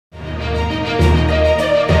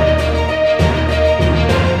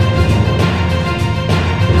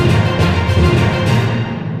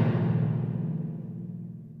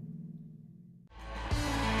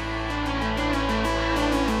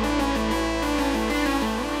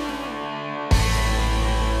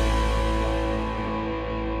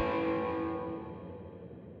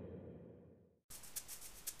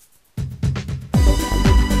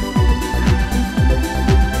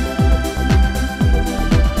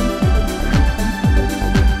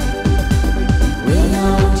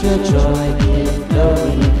your joy, give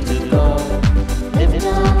glory to God. Lift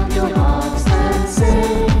up your hearts and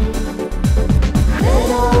sing.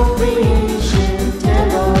 Let all creation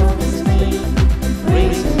tell of His name,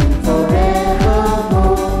 praise Him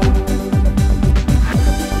forevermore.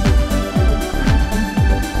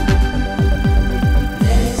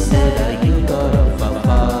 Blessed are you, God of our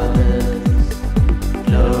fathers,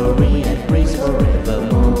 glory and praise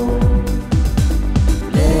forevermore.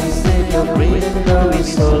 Blessed your great and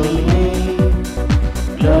glorious holy name,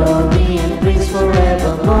 glory and praise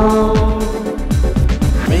forevermore.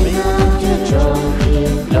 Bring out your joy,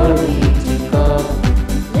 give glory to God.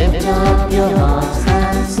 Lift up your hearts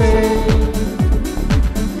and sing.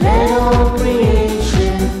 Let all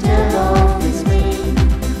creation tell of His name,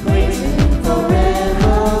 praise Him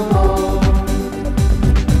forevermore.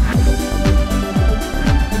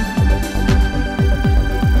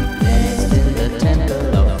 Blessed in the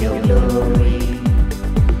temple of your glory,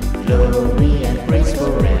 glory and praise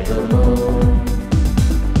forevermore.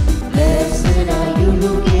 Blessed are you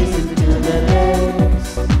who gaze into the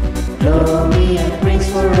depths, glory and praise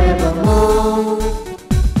forevermore.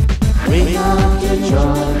 Bring out your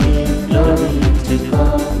joy, give glory to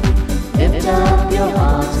God. Lift up your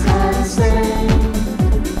hearts and sing.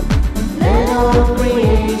 Let all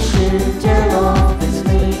creation tell of His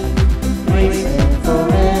name, praise Him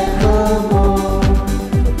forevermore.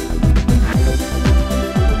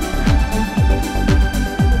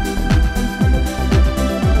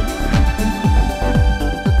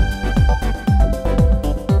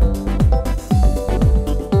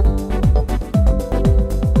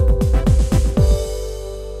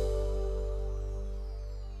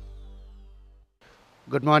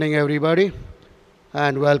 Good morning, everybody,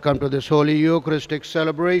 and welcome to this Holy Eucharistic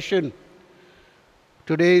celebration.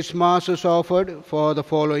 Today's Mass is offered for the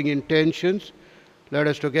following intentions. Let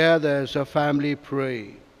us together as a family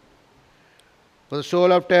pray. For the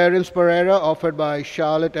soul of Terence Pereira, offered by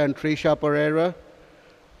Charlotte and Trisha Pereira.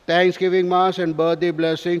 Thanksgiving Mass and birthday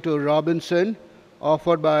blessing to Robinson,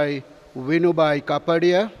 offered by Vinubai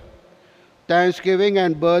Kapadia. Thanksgiving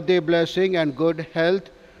and birthday blessing and good health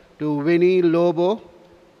to Winnie Lobo,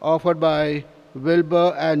 offered by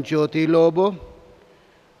Wilbur and Jyoti Lobo.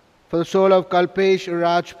 For the soul of Kalpesh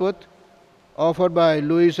Rajput, offered by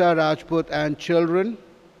Louisa Rajput and children.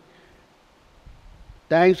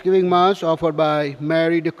 Thanksgiving Mass offered by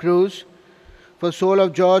Mary de Cruz. For the soul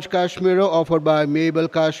of George Kashmiro, offered by Mabel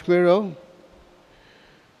Kashmiro.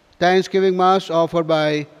 Thanksgiving Mass offered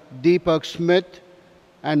by Deepak Smith.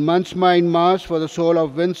 And Month's Mind Mass for the soul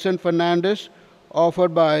of Vincent Fernandes,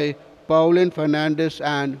 offered by Pauline Fernandes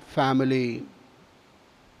and family.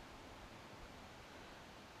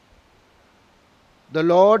 The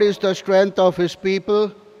Lord is the strength of His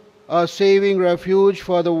people, a saving refuge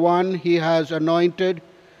for the one He has anointed.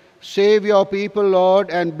 Save your people, Lord,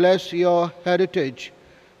 and bless your heritage,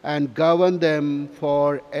 and govern them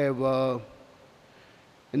forever.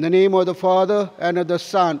 In the name of the Father, and of the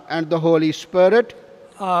Son, and the Holy Spirit.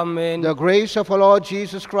 Amen. The grace of our Lord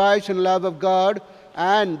Jesus Christ and love of God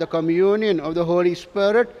and the communion of the Holy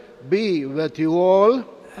Spirit be with you all.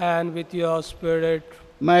 And with your spirit.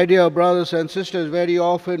 My dear brothers and sisters, very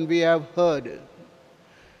often we have heard,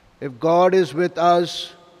 if God is with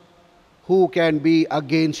us, who can be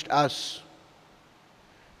against us?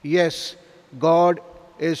 Yes, God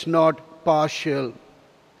is not partial.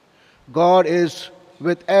 God is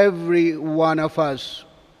with every one of us.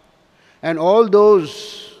 And all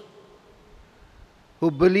those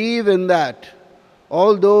who believe in that,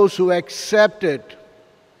 all those who accept it,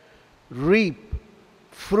 reap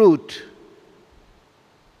fruit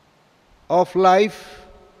of life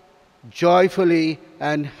joyfully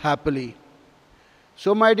and happily.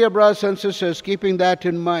 So, my dear brothers and sisters, keeping that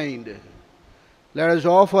in mind, let us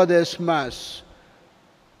offer this Mass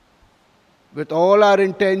with all our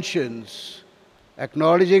intentions,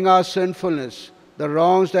 acknowledging our sinfulness, the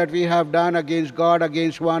wrongs that we have done against God,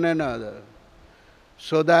 against one another,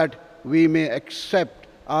 so that we may accept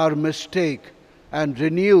our mistake and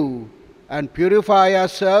renew and purify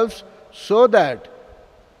ourselves, so that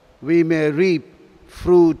we may reap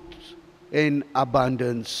fruit in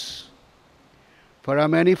abundance. For our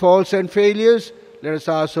many faults and failures, let us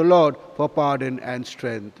ask the Lord for pardon and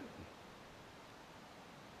strength.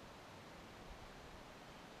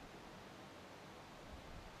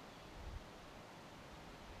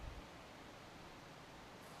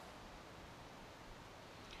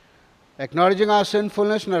 Acknowledging our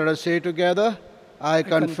sinfulness, let us say together, I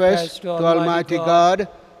confess to Almighty God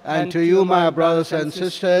and to you, my brothers and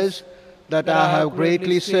sisters, that I have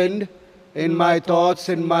greatly sinned in my thoughts,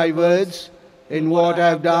 in my words, in what I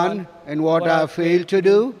have done, and what I have failed to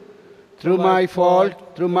do. through my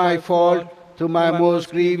fault, through my fault, through my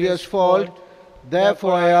most grievous fault.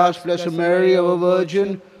 Therefore I ask Blessed Mary, our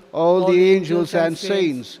Virgin, all the angels and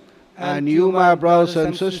saints, and you, my brothers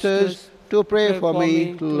and sisters, to pray for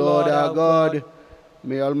me to Lord our God.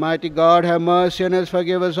 May Almighty God have mercy on us,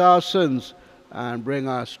 forgive us our sins, and bring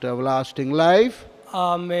us to everlasting life.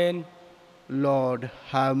 Amen. Lord,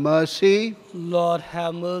 have mercy. Lord,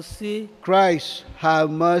 have mercy. Christ, have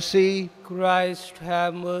mercy. Christ,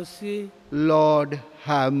 have mercy. Lord,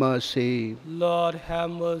 have mercy. Lord, have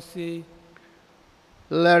mercy.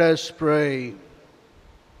 Let us pray.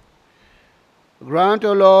 Grant,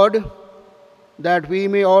 O Lord, that we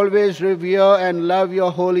may always revere and love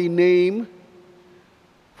your holy name,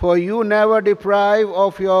 for you never deprive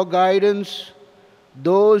of your guidance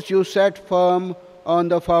those you set firm on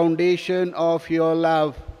the foundation of your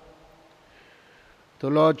love. The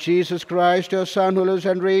Lord Jesus Christ, your Son, who lives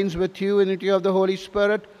and reigns with you in unity of the Holy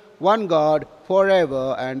Spirit, one God,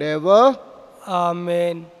 forever and ever.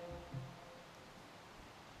 Amen.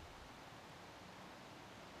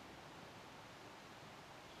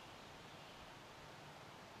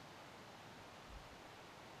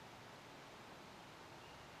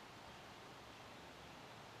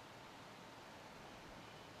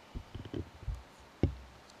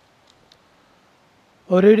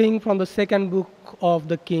 A reading from the second book of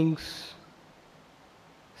the Kings.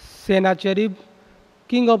 Sennacherib,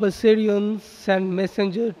 king of Assyria, sent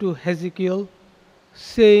messenger to Hezekiah,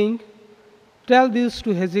 saying, "Tell this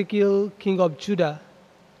to Hezekiah, king of Judah.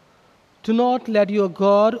 Do not let your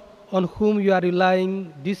God, on whom you are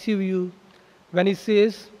relying, deceive you when he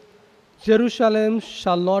says, 'Jerusalem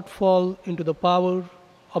shall not fall into the power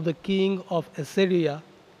of the king of Assyria.'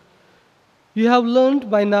 You have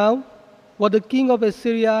learned by now what the king of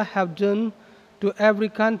Assyria have done to every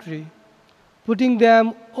country, putting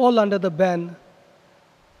them all under the ban.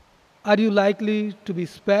 Are you likely to be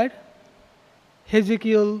spared?"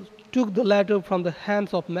 Hezekiah took the letter from the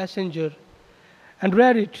hands of messenger and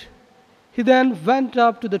read it. He then went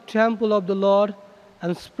up to the temple of the Lord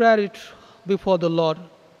and spread it before the Lord.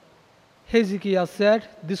 Hezekiah said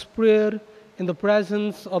this prayer in the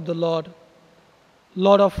presence of the Lord: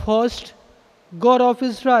 "Lord of hosts, God of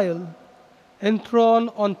Israel,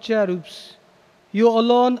 enthroned on cherubs, you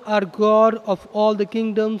alone are God of all the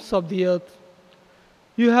kingdoms of the earth.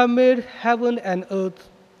 You have made heaven and earth.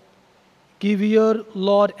 Give ear,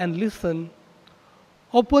 Lord, and listen.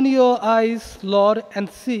 Open your eyes, Lord,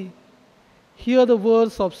 and see. Hear the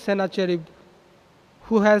words of Sennacherib,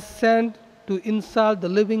 who has sent to insult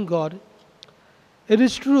the living God. It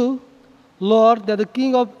is true, Lord, that the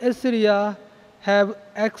king of Assyria have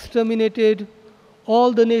exterminated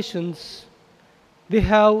all the nations. They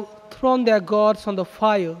have thrown their gods on the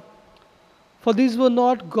fire, for these were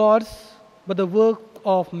not gods, but the work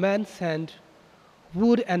of man's hand,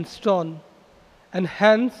 wood and stone, and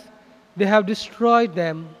hence they have destroyed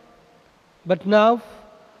them. But now,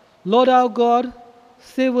 Lord our God,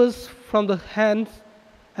 save us from the hands,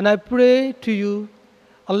 and I pray to you,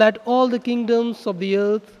 and let all the kingdoms of the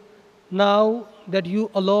earth, now that you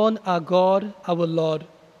alone are God, our Lord."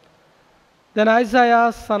 Then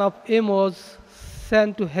Isaiah, son of Amos,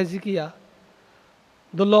 sent to Hezekiah,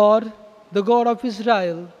 "The Lord, the God of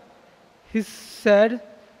Israel, he said,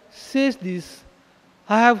 says this: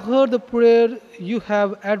 I have heard the prayer you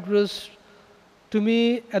have addressed to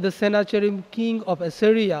me at the Sennacherib, king of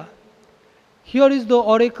Assyria. Here is the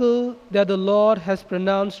oracle that the Lord has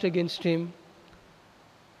pronounced against him.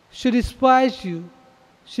 She despises you,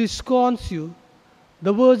 she scorns you,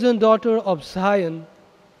 the virgin daughter of Zion.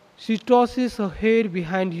 She tosses her head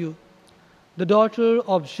behind you, the daughter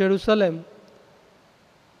of Jerusalem.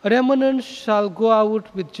 A remnant shall go out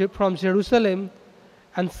from Jerusalem,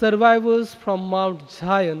 and survivors from Mount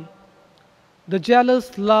Zion. The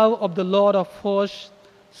jealous love of the Lord of hosts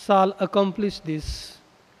shall accomplish this.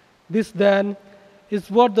 This then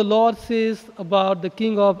is what the Lord says about the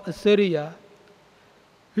king of Assyria.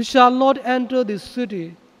 He shall not enter this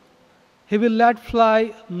city. He will let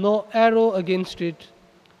fly no arrow against it,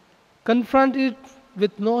 confront it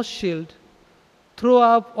with no shield, throw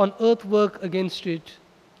up on earthwork against it.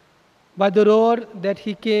 By the road that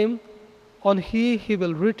he came, on he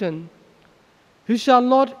will return. He shall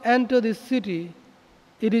not enter this city.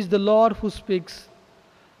 It is the Lord who speaks.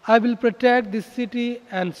 I will protect this city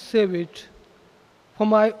and save it, for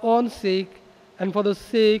my own sake and for the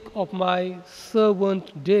sake of my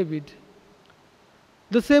servant David."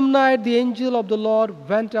 The same night the angel of the Lord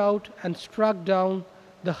went out and struck down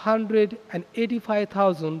the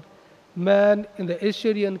 185,000 men in the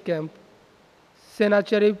Assyrian camp.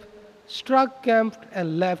 Sennacherib struck camp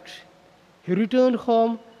and left. He returned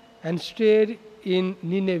home and stayed in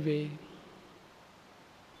Nineveh.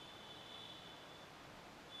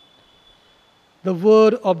 The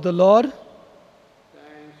word of the Lord.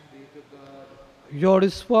 Thanks be to God. Your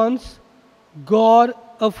response: God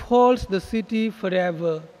upholds the city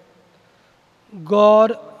forever.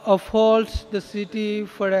 God upholds the city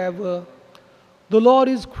forever. The Lord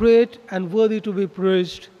is great and worthy to be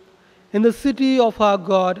praised. In the city of our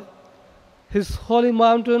God, His holy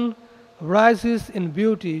mountain rises in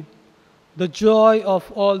beauty, the joy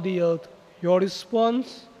of all the earth. Your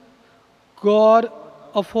response: God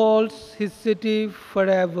upholds His city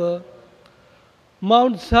forever.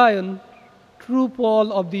 Mount Zion, true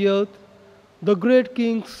pole of the earth, the great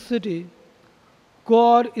King's city.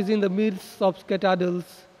 God is in the midst of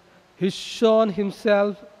cathedrals. He's shown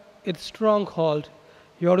Himself its stronghold.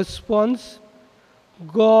 Your response: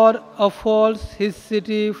 God upholds His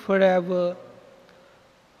city forever.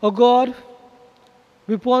 O God,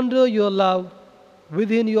 we ponder your love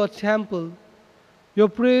within your temple. Your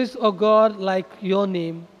praise, O God, like your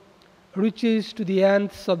name, reaches to the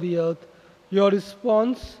ends of the earth. Your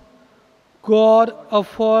response: God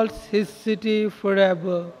upholds His city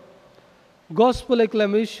forever. Gospel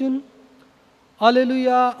acclamation.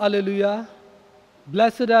 Alleluia, Alleluia.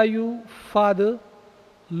 Blessed are you, Father,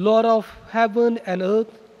 Lord of heaven and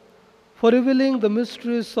earth, for revealing the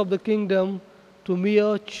mysteries of the kingdom to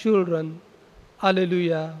mere children.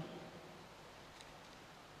 Alleluia.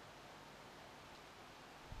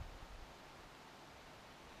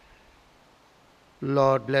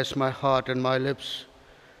 Lord, bless my heart and my lips,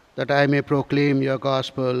 that I may proclaim your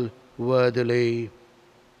gospel worthily.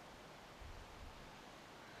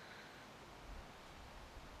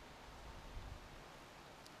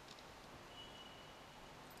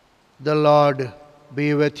 The Lord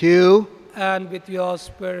be with you. And with your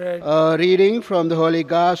spirit. A reading from the Holy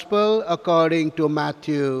Gospel according to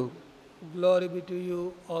Matthew. Glory be to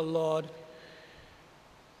you, O Lord.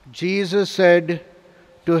 Jesus said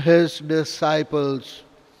to his disciples,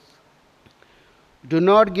 "Do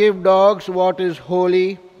not give dogs what is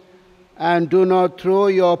holy, and do not throw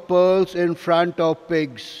your pearls in front of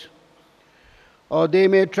pigs, or they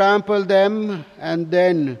may trample them and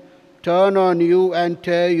then turn on you and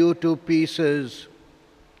tear you to pieces.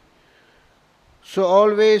 So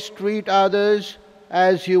always treat others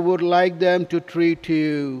as you would like them to treat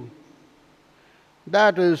you."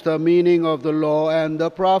 That is the meaning of the law and the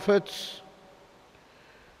prophets.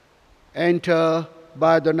 Enter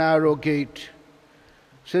by the narrow gate,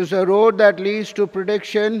 since the road that leads to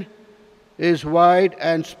perdition is wide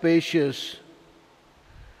and spacious,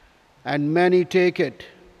 and many take it.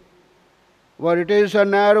 For it is a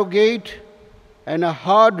narrow gate and a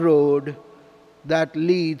hard road that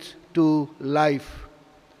leads to life,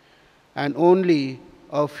 and only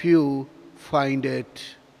a few find it.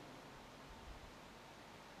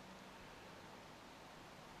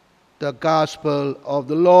 The Gospel of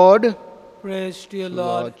the Lord. Praise to you,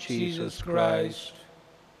 Lord Jesus Christ.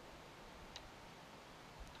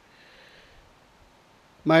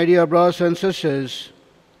 My dear brothers and sisters,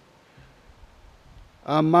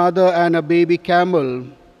 a mother and a baby camel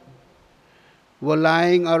were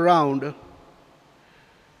lying around,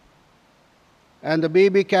 and the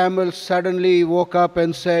baby camel suddenly woke up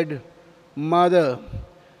and said, "Mother,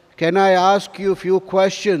 can I ask you a few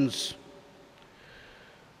questions?"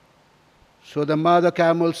 So the mother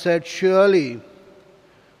camel said, "Surely."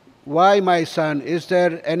 "Why, my son? Is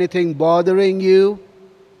there anything bothering you?"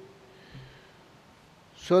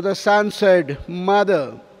 So the son said,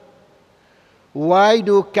 "Mother, why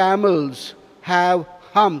do camels have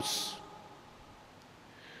humps?"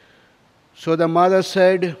 So the mother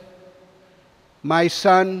said, "My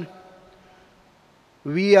son,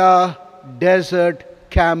 we are desert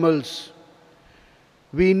camels.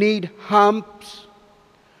 We need humps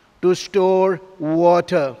to store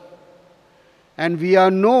water, and we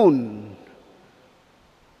are known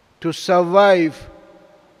to survive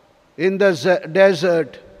in the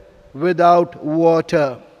desert without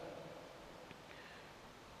water."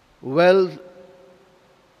 Well,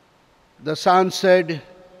 the son said,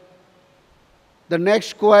 "The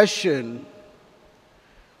next question,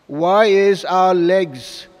 why is our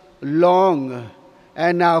legs long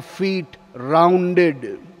and our feet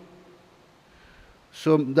rounded?"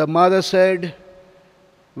 So the mother said,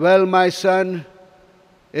 "Well, my son,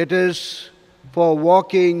 it is for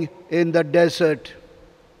walking in the desert.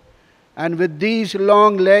 And with these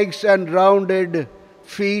long legs and rounded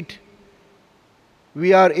feet,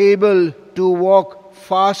 we are able to walk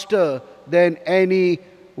faster than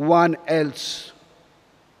anyone else."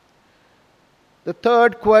 The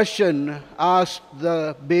third question asked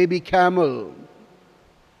the baby camel,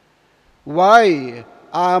 Why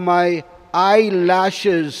are my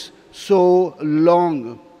eyelashes so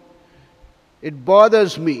long? It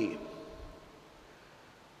bothers me.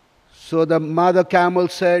 So the mother camel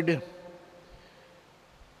said,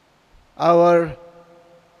 our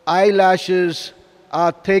eyelashes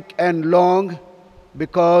are thick and long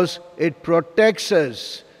because it protects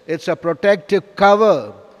us. It's a protective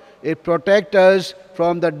cover. It protects us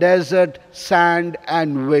from the desert, sand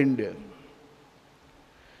and wind.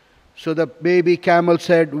 So the baby camel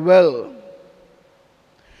said, well,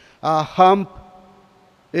 our hump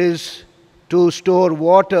is to store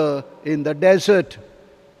water in the desert.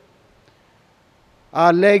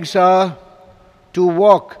 Our legs are to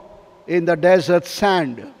walk in the desert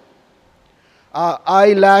sand. Our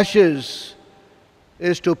eyelashes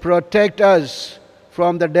is to protect us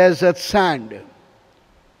from the desert sand.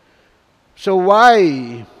 So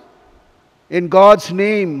why, in God's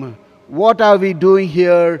name, what are we doing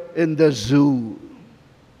here in the zoo?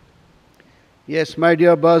 Yes, my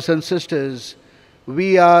dear brothers and sisters,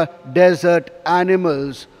 we are desert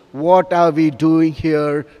animals. What are we doing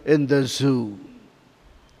here in the zoo?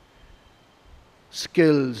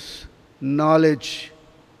 Skills, knowledge,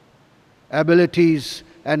 abilities,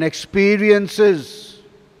 and experiences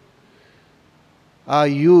are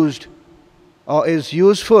used or is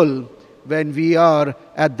useful when we are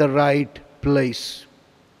at the right place.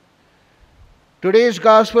 Today's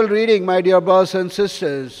gospel reading, my dear brothers and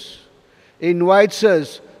sisters, invites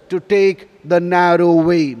us to take the narrow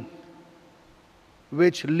way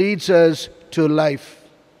which leads us to life.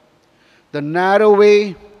 The narrow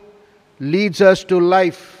way leads us to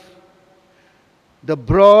life. The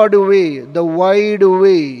broad way, the wide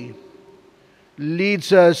way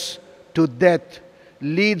leads us to death,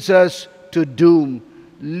 leads us to doom,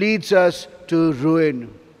 leads us to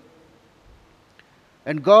ruin.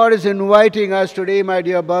 And God is inviting us today, my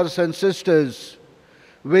dear brothers and sisters,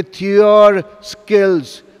 with your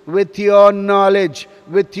skills, with your knowledge,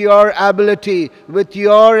 with your ability, with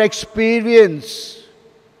your experience,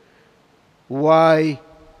 why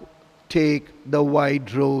take the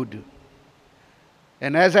wide road?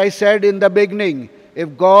 And as I said in the beginning,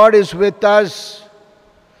 if God is with us,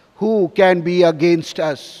 who can be against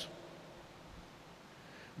us?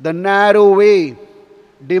 The narrow way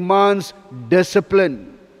demands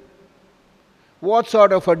discipline. What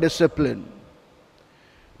sort of a discipline?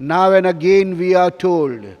 Now and again we are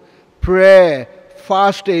told, prayer,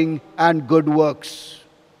 fasting and good works.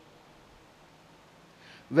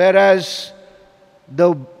 Whereas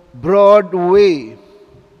the broad way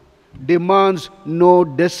demands no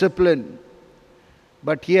discipline,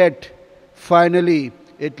 but yet finally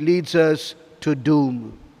it leads us to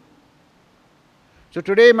doom. So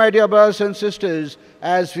today, my dear brothers and sisters,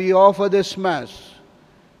 as we offer this Mass,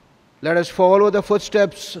 let us follow the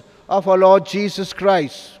footsteps of our Lord Jesus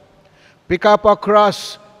Christ. Pick up our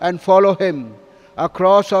cross and follow Him. A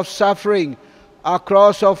cross of suffering, a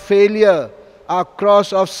cross of failure, a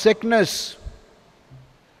cross of sickness.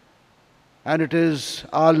 And it is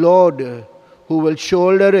our Lord who will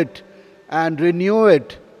shoulder it and renew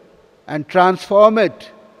it and transform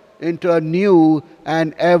it into a new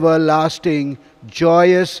and everlasting,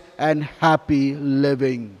 joyous and happy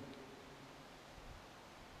living.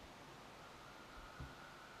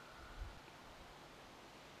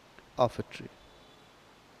 Offertory.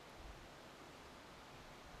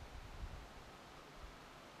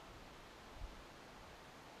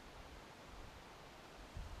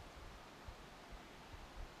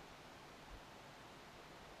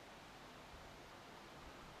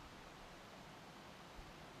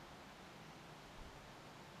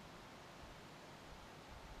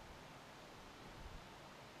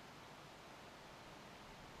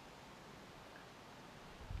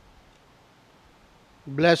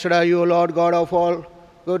 Blessed are you, O Lord God of all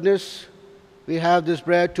goodness. We have this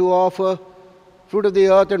bread to offer, fruit of the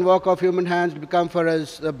earth and work of human hands, to become for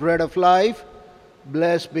us the bread of life.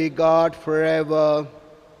 Blessed be God forever.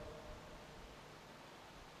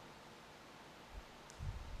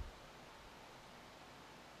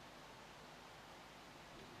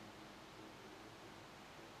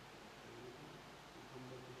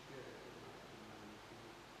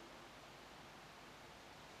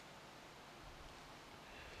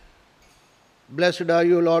 Blessed are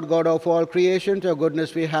you, Lord God of all creation. To your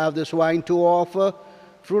goodness we have this wine to offer,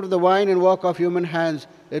 fruit of the vine and work of human hands.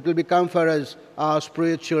 It will become for us our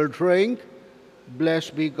spiritual drink.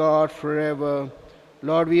 Blessed be God forever.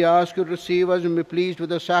 Lord, we ask you to receive us and be pleased with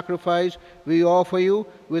the sacrifice we offer you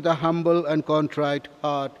with a humble and contrite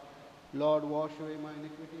heart. Lord, wash away my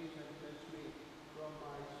iniquities and cleanse me from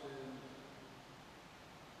my sins.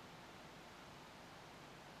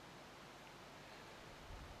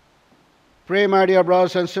 Pray, my dear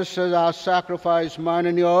brothers and sisters, our sacrifice, mine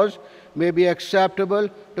and yours, may be acceptable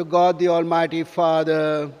to God the Almighty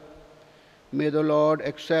Father. May the Lord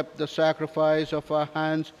accept the sacrifice of our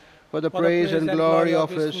hands for the praise and glory of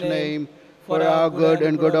His name, for our good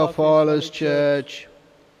and good of all His church.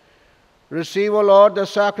 Receive, O Lord, the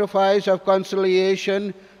sacrifice of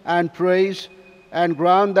conciliation and praise, and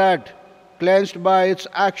grant that, cleansed by its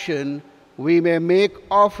action, we may make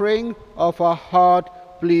offering of our heart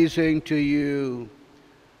pleasing to you.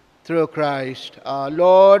 Through Christ our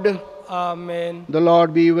Lord. Amen. The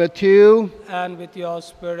Lord be with you. And with your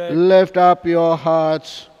spirit. Lift up your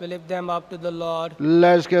hearts. We lift them up to the Lord.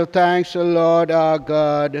 Let's give thanks to the Lord our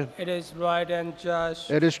God. It is right and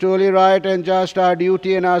just. It is truly right and just, our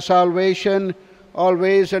duty and our salvation,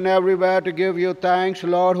 always and everywhere to give you thanks,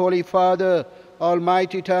 Lord, Holy Father,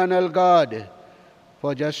 Almighty Eternal God.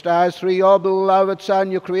 For just as through your beloved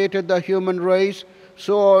Son you created the human race,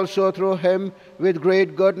 so also through him with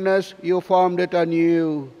great goodness you formed it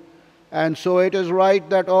anew. And so it is right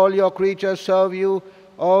that all your creatures serve you,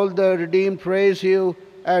 all the redeemed praise you,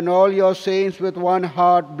 and all your saints with one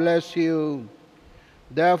heart bless you.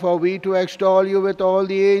 Therefore we too extol you with all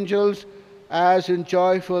the angels, as in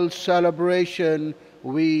joyful celebration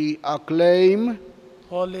we acclaim,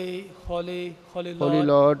 Holy, holy, holy Lord, Holy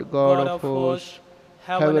Lord, God of hosts,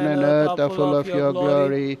 heaven and earth are full of your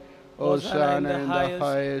glory. Hosanna in the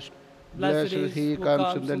highest. Blessed is he who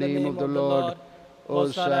comes in the name of the Lord.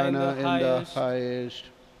 Hosanna in the highest.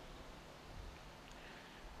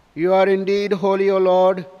 You are indeed holy, O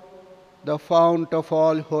Lord, the fount of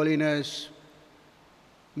all holiness.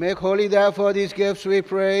 Make holy, therefore, these gifts, we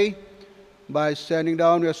pray, by sending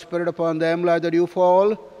down your Spirit upon them like the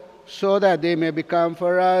dewfall, so that they may become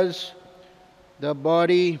for us the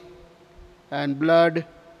body and blood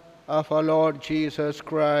of our Lord Jesus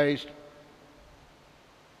Christ.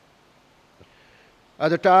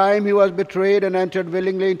 At the time he was betrayed and entered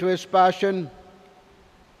willingly into his passion,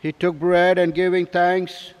 he took bread and giving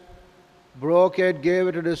thanks, broke it, gave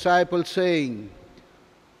it to the disciples, saying,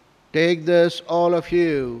 "Take this, all of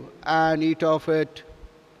you, and eat of it,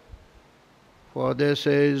 for this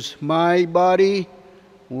is my body,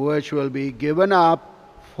 which will be given up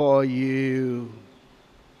for you."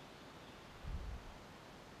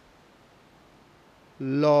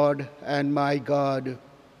 Lord and my God,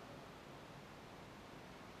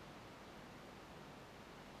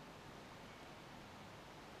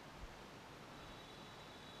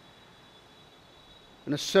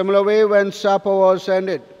 in a similar way, when supper was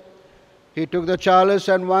ended, he took the chalice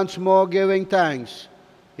and once more giving thanks,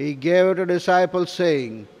 he gave it to the disciples,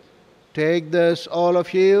 saying, "Take this, all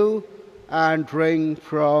of you, and drink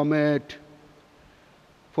from it.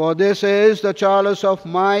 For this is the chalice of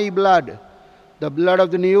my blood, the blood of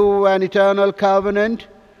the new and eternal covenant,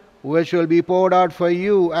 which will be poured out for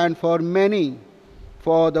you and for many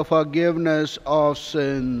for the forgiveness of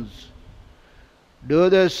sins. Do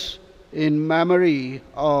this in memory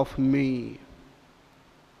of me."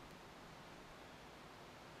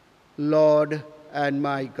 Lord and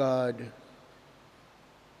my God,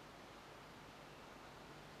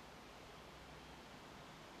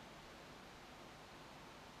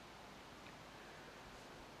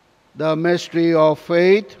 the mystery of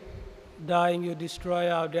faith. Dying, you destroy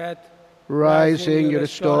our death. Rising, you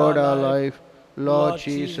restored our life. Lord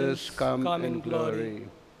Jesus, come in glory.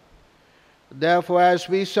 Therefore, as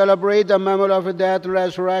we celebrate the memory of your death and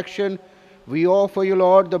resurrection, we offer you,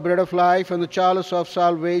 Lord, the bread of life and the chalice of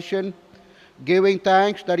salvation, giving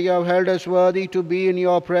thanks that you have held us worthy to be in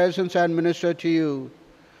your presence and minister to you.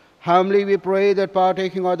 Humbly we pray that,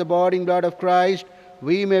 partaking of the body and blood of Christ,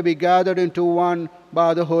 we may be gathered into one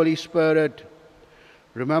by the Holy Spirit.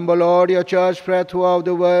 Remember, Lord, your church spread throughout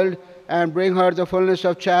the world, and bring her the fullness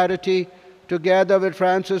of charity, together with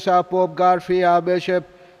Francis, our Pope, Godfrey, our Bishop,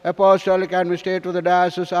 Apostolic Administrator of the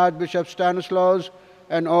Diocese, Archbishop Stanislaus,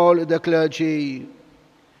 and all the clergy.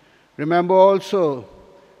 Remember also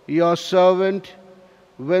your servant,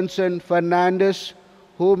 Vincent Fernandes,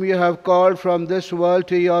 whom you have called from this world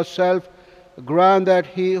to yourself. Grant that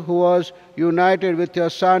he who was united with your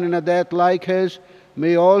Son in a death like his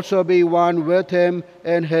may also be one with him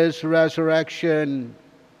in his resurrection.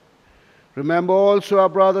 Remember also our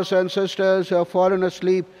brothers and sisters who have fallen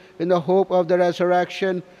asleep in the hope of the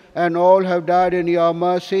resurrection, and all have died in your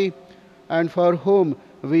mercy, and for whom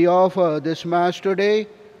we offer this Mass today.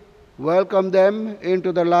 Welcome them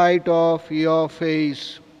into the light of your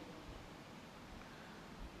face.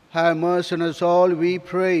 Have mercy on us all, we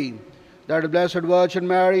pray, that the Blessed Virgin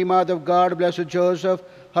Mary, Mother of God, Blessed Joseph,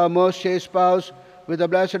 her most chaste spouse, with the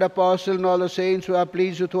blessed Apostle and all the saints who have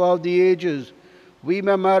pleased you throughout the ages, we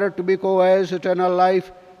may merit to be co-heirs eternal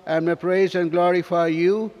life and may praise and glorify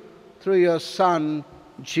you through your Son,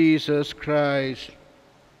 Jesus Christ.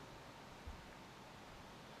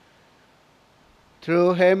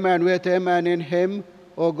 Through him and with him and in him,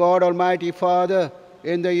 O God, Almighty Father,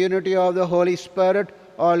 in the unity of the Holy Spirit,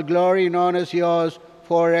 all glory and honor is yours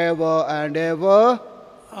forever and ever.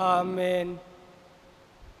 Amen.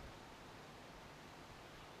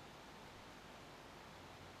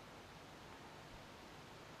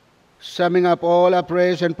 Summing up all our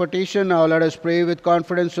praise and petition, now let us pray with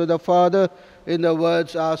confidence to the Father in the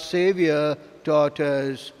words our Saviour taught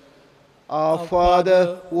us. Our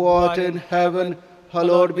Father, who art in heaven,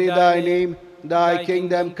 hallowed be thy name. Thy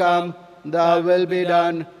kingdom come, thy will be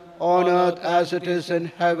done, on earth as it is in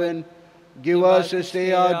heaven. Give us this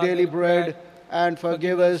day our daily bread, and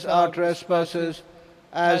forgive us our trespasses,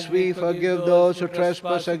 as we forgive those who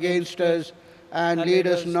trespass against us. And lead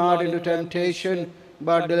us not into temptation,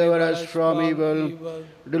 but deliver us from evil.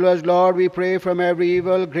 Deliver us, Lord, we pray, from every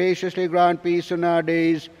evil. Graciously grant peace in our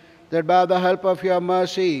days, that by the help of your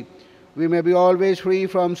mercy we may be always free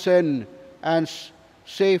from sin and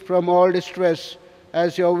safe from all distress,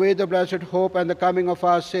 as you await the blessed hope and the coming of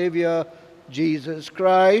our Saviour, Jesus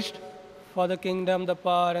Christ. For the kingdom, the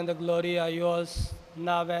power, and the glory are yours,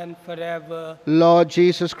 now and forever. Lord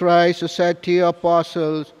Jesus Christ, who said to your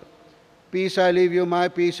apostles, peace I leave you, my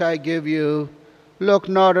peace I give you. Look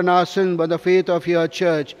not on our sin, but the faith of your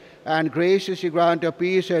church, and graciously grant her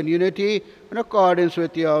peace and unity in accordance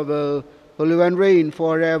with your will, who live and reign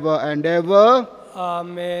forever and ever.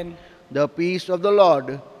 Amen. The peace of the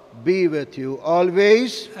Lord be with you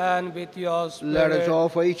always. And with your spirit. Let us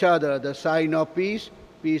offer each other the sign of peace.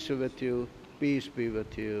 Peace be with you. Peace be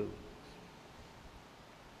with you.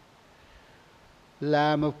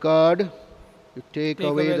 Lamb of God, you take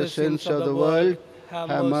away the sins of the world.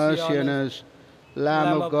 Have mercy on us.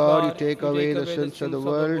 Lamb of God, you take away the sins of the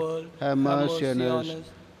world. Have mercy on us.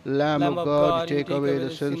 Lamb of God, you take away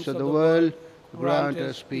the sins of the world. Grant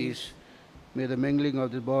us peace. May the mingling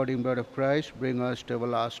of the body and blood of Christ bring us to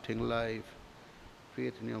everlasting life.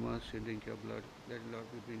 Faith in your mercy and drink your blood. Let the Lord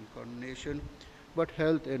be bring condemnation, but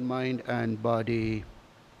health in mind and body.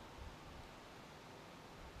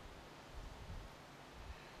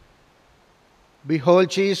 Behold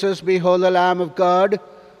Jesus, behold the Lamb of God.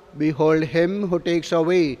 Behold him who takes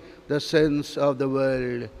away the sins of the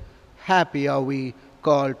world. Happy are we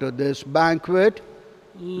called to this banquet.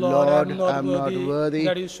 Lord, I am not worthy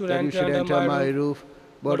that you should enter my roof,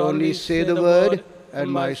 but only say the word,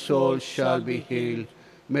 and my soul shall be healed.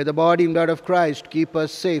 May the body and blood of Christ keep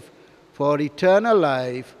us safe for eternal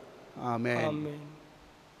life. Amen. Amen.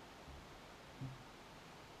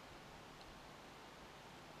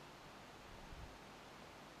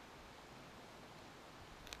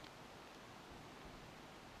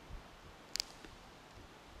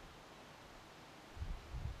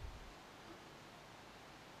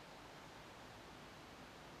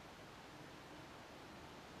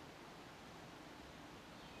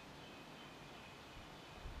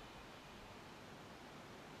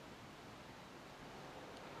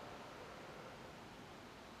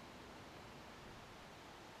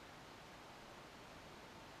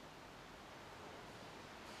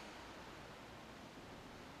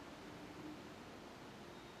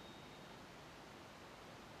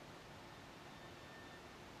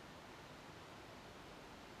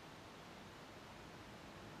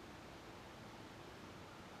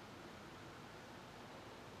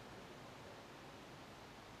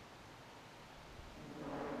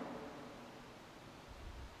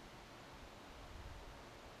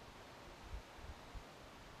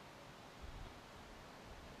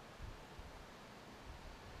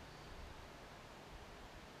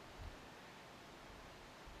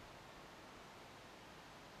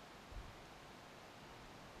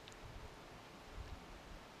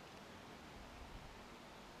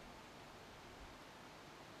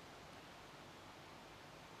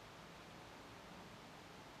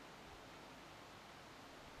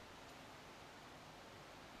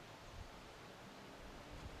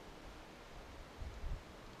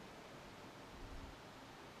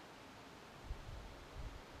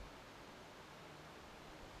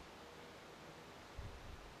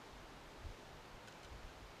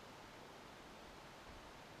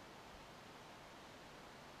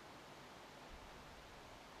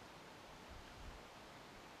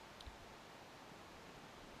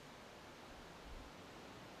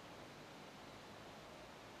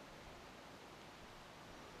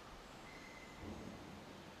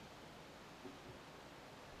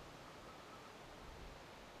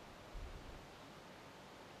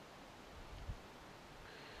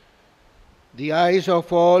 The eyes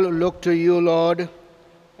of all look to you, Lord,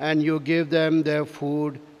 and you give them their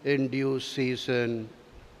food in due season.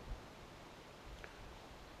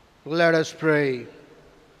 Let us pray.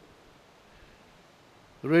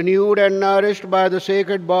 Renewed and nourished by the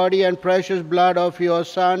sacred body and precious blood of your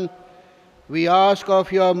Son, we ask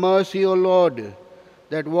of your mercy, O Lord,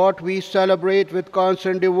 that what we celebrate with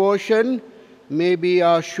constant devotion may be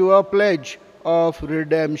our sure pledge of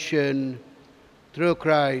redemption. Through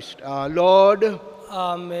Christ our Lord.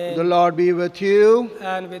 Amen. The Lord be with you.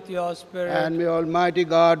 And with your spirit. And may Almighty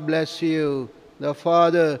God bless you, the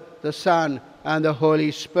Father, the Son, and the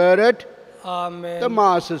Holy Spirit. Amen. The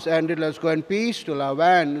Mass is ended. Let's go in peace to love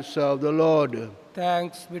and serve the Lord.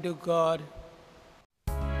 Thanks be to God.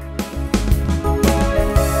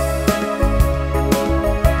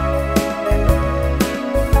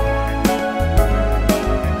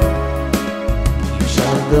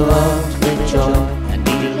 Go out with joy and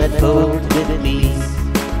be led forth with peace.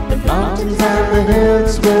 The mountains and the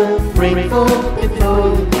hills will break forth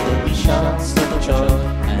before you. There will be shouts of joy,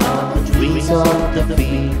 and all the trees of the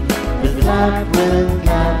field will clap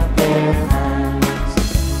their hands.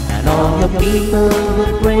 And all your people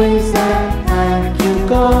will praise and thank you,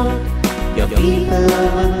 God. Your people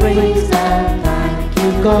will praise and thank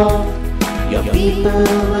you, God. Your people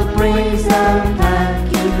will praise and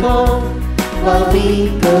thank you, God. While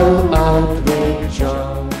we go